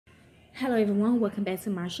Hello everyone, welcome back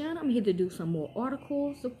to my channel. I'm here to do some more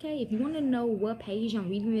articles, okay? If you want to know what page I'm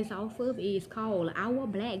reading this off of, it's called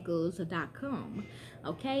ourblackgirls.com.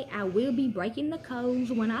 Okay, I will be breaking the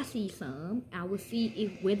codes when I see some. I will see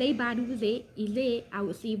if where they body was at. I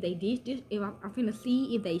will see if they did this, if I'm gonna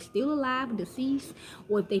see if they still alive, deceased,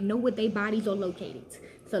 or if they know where their bodies are located.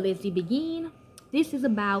 So let's begin. This is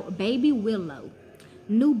about baby Willow,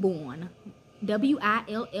 newborn.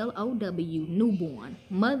 WILLOW, newborn.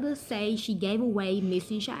 Mother say she gave away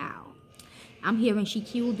missing child. I'm hearing she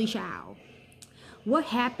killed the child. What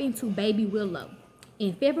happened to baby Willow?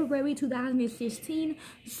 In February 2016,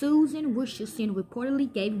 Susan Richardson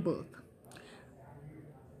reportedly gave birth.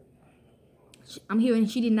 I'm hearing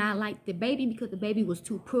she did not like the baby because the baby was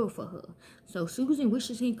too poor for her. So Susan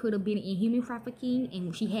Richardson could have been in human trafficking, and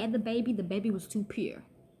when she had the baby was too poor.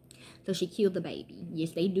 So she killed the baby.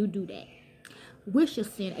 Yes, they do that.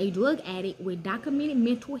 Richardson, a drug addict with documented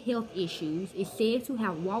mental health issues, is said to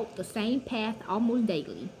have walked the same path almost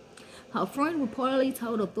daily. Her friend reportedly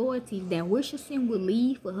told authorities that Richardson would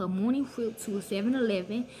leave for her morning trip to a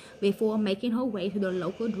 7-Eleven before making her way to the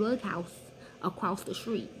local drug house across the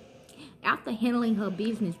street. After handling her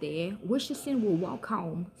business there, Richardson would walk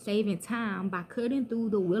home, saving time by cutting through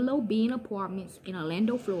the Willow Bean apartments in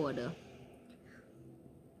Orlando, Florida.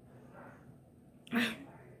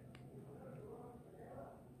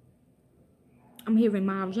 I'm hearing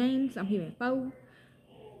Miles James. I'm hearing Foe.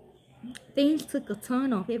 Things took a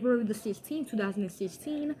turn on February the 16th,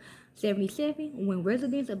 2016, 77, when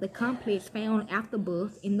residents of the complex found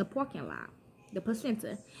afterbirth in the parking lot, the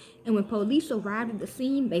placenta. And when police arrived at the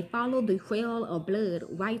scene, they followed the trail of blood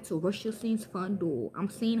right to Richardson's front door. I'm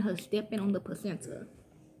seeing her stepping on the placenta.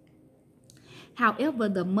 However,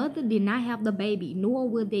 the mother did not have the baby, nor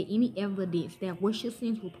was there any evidence that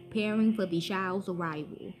Richardsons were preparing for the child's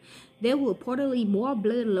arrival. There was reportedly more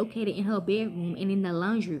blood located in her bedroom and in the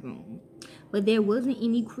laundry room, but there wasn't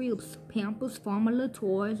any cribs, pampers, formula,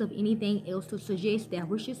 toys, or anything else to suggest that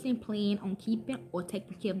Richardson planned on keeping or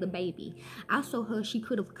taking care of the baby. I saw her; she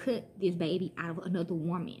could have cut this baby out of another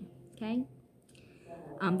woman. Okay.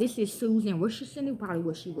 This is Susan Richardson, probably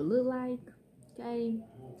what she would look like. Okay.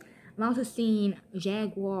 I'm also seeing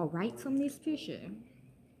Jaguar rights on this picture.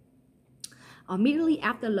 Immediately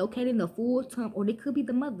after locating the full-term, or it could be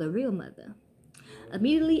the mother, real mother.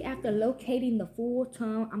 Immediately after locating the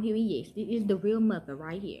full-term, I'm hearing yes, this is the real mother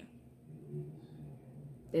right here.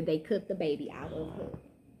 That they cut the baby out of her.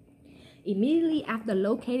 Immediately after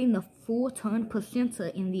locating the full-term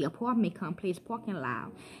placenta in the apartment complex parking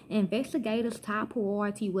lot, investigators' top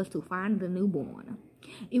priority was to find the newborn.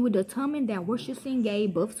 It was determined that Richardson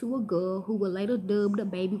gave birth to a girl who was later dubbed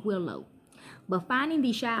baby Willow, but finding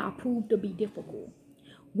the child proved to be difficult.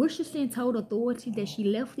 Richardson told authorities that she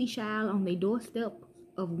left the child on the doorstep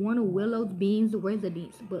of one of Willow's Bean's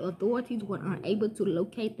residence, but authorities were unable to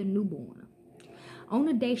locate the newborn. On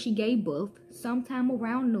the day she gave birth, sometime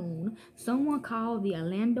around noon, someone called the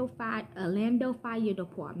Orlando Fire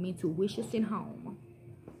Department to Richardson's home.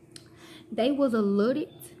 They was alerted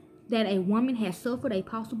that a woman had suffered a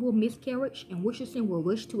possible miscarriage, and Richardson was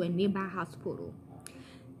rushed to a nearby hospital.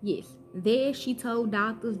 Yes, there she told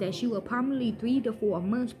doctors that she was approximately 3 to 4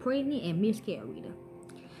 months pregnant and miscarried.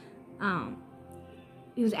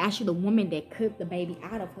 It was actually the woman that cut the baby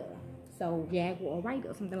out of her. So Jaguar right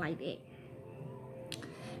or something like that.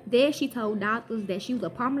 There she told doctors that she was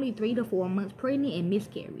approximately 3 to 4 months pregnant and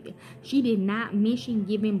miscarried. She did not mention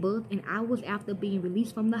giving birth, and hours after being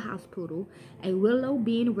released from the hospital, a Willow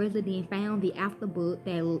Bean resident found the afterbirth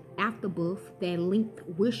that linked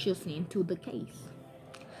Richardson to the case.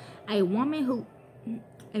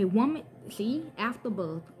 See,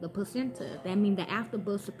 afterbirth, the placenta, that means the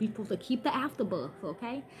afterbirth, so people to keep the afterbirth,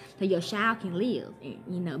 okay? So your child can live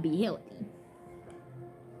and, be healthy.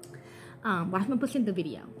 Watch my placenta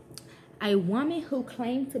video. A woman who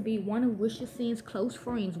claimed to be one of Richardson's close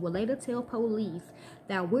friends will later tell police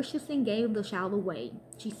that Richardson gave the child away.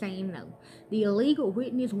 She's saying no. The illegal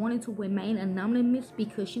witness wanted to remain anonymous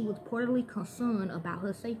because she was reportedly concerned about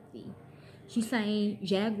her safety. She's saying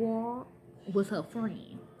Jaguar was her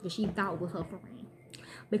friend, that she thought was her friend,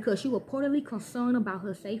 because she was reportedly concerned about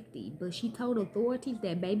her safety, but she told authorities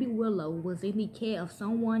that baby Willow was in the care of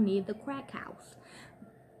someone near the crack house.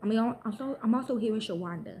 I'm also hearing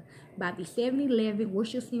Shawanda. By the 7-Eleven,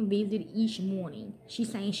 Richardson visited each morning.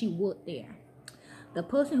 She's saying she worked there. The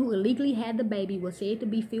person who illegally had the baby was said to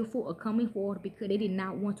be fearful of coming forward because they did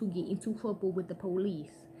not want to get into trouble with the police.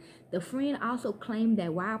 The friend also claimed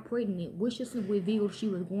that while pregnant, Richardson revealed she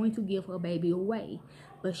was going to give her baby away,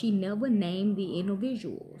 but she never named the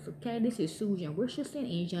individuals. Okay, this is Susan Richardson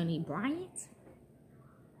and Johnny Bryant.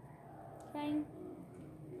 okay?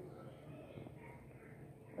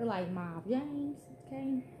 They're like Mob James,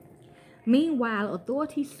 okay? Meanwhile,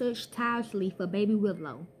 authorities searched tirelessly for baby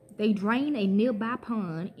Willow. They drained a nearby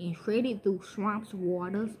pond and shredded through swamp's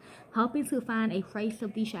waters, hoping to find a trace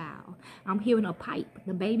of the child. I'm hearing a pipe.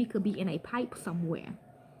 The baby could be in a pipe somewhere.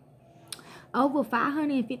 Over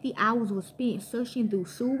 550 hours were spent searching through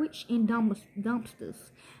sewage and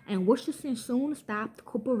dumpsters, and Richardson soon stopped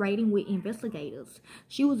cooperating with investigators.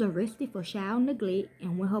 She was arrested for child neglect,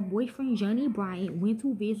 and when her boyfriend Johnny Bryant went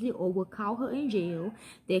to visit or would call her in jail,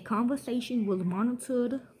 their conversation was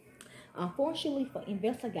monitored. Unfortunately for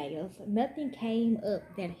investigators, nothing came up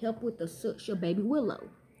that helped with the search of baby Willow.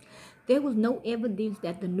 There was no evidence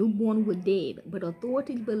that the newborn was dead, but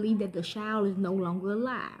authorities believe that the child is no longer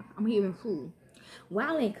alive. I'm hearing true.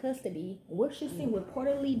 While in custody, Richardson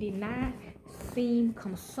reportedly did not seem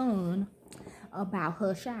concerned about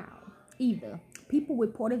her child either. People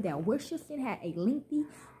reported that Richardson had a lengthy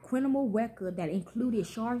criminal record that included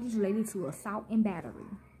charges related to assault and battery.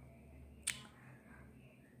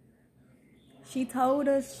 She told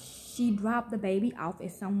us she dropped the baby off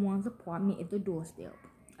at someone's apartment at the doorstep.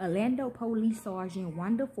 Orlando Police Sergeant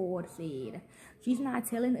Wanda Ford said, "She's not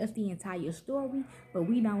telling us the entire story, but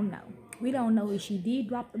we don't know. We don't know if she did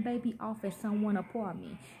drop the baby off at someone's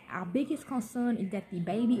apartment. Our biggest concern is that the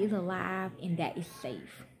baby is alive and that it's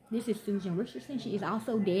safe." This is Susan Richardson. She is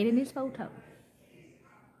also dead in this photo.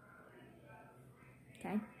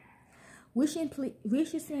 Okay.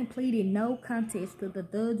 Richardson pleaded no contest to the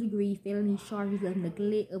third-degree felony charges of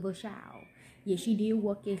neglect of a child. Yet she did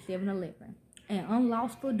work at 7-Eleven. And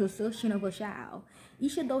unlawful desertion of a child.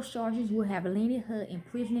 Each of those charges would have landed her in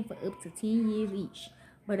prison for up to 10 years each.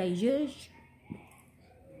 But a judge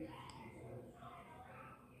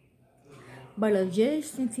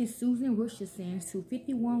sentenced Susan Richardson to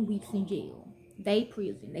 51 weeks in jail. They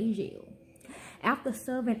jail. After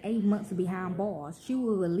serving 8 months behind bars, she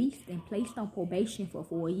was released and placed on probation for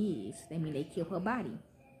 4 years. That means they kept her body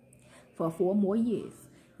for 4 more years.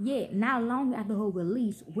 Yet, not long after her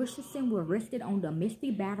release, Richardson was arrested on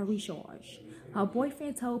domestic battery charge. Her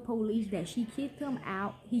boyfriend told police that she kicked him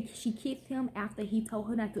out. She kicked him after he told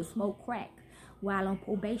her not to smoke crack while on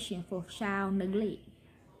probation for child neglect.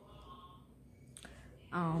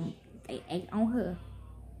 They ate on her.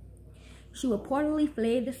 She reportedly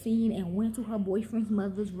fled the scene and went to her boyfriend's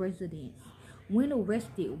mother's residence. When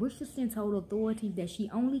arrested, Richardson told authorities that she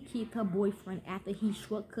only kicked her boyfriend after he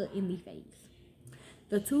struck her in the face.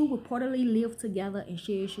 The two reportedly lived together and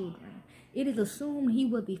shared children. It is assumed he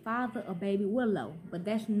was the father of baby Willow, but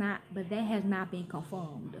that has not been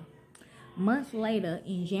confirmed. Months later,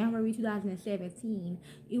 in January 2017,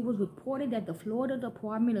 it was reported that the Florida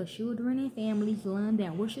Department of Children and Families learned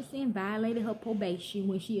that Richardson violated her probation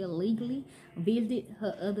when she illegally visited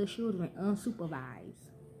her other children unsupervised.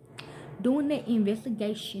 During the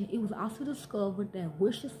investigation, it was also discovered that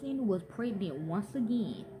Richardson was pregnant once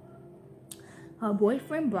again. Her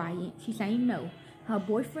boyfriend Bryant, she's saying no. Her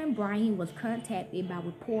boyfriend Bryant was contacted by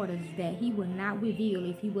reporters that he would not reveal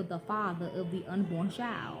if he was the father of the unborn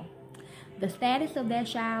child. The status of that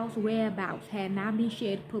child's whereabouts had not been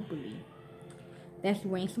shared publicly. That's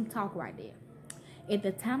ransom talk right there. At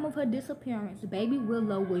the time of her disappearance, baby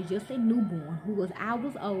Willow was just a newborn who was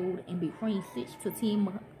hours old and between 6 to 10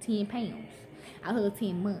 pounds out of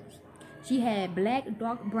 10 months. She had black,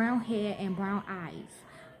 dark brown hair and brown eyes.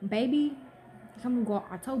 Baby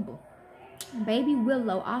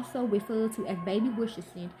Willow, also referred to as Baby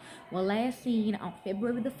Richardson, was last seen on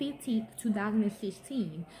February the 15th,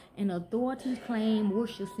 2016, and authorities claim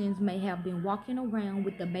Richardsons may have been walking around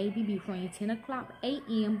with the baby between 10 o'clock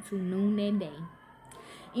a.m. to noon that day.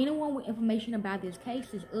 Anyone with information about this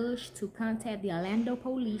case is urged to contact the Orlando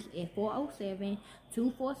Police at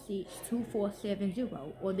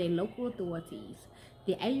 407-246-2470 or their local authorities.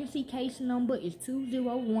 The agency case number is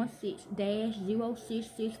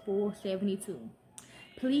 2016-066472.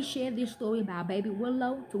 Please share this story about baby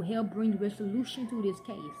Willow to help bring resolution to this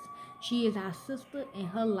case. She is our sister and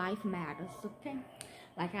her life matters, okay?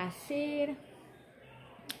 Like I said,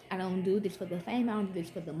 I don't do this for the fame. I don't do this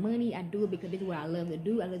for the money. I do it because this is what I love to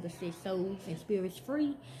do. I love to set souls and spirits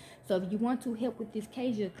free. So if you want to help with this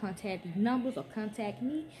case, just contact these numbers or contact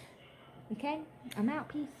me. Okay? I'm out.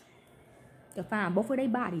 Peace. To find both of their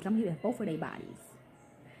bodies. I'm hearing both of their bodies.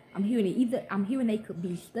 I'm hearing they could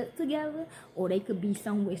be stuck together or they could be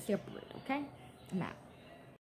somewhere separate. Okay? I'm out.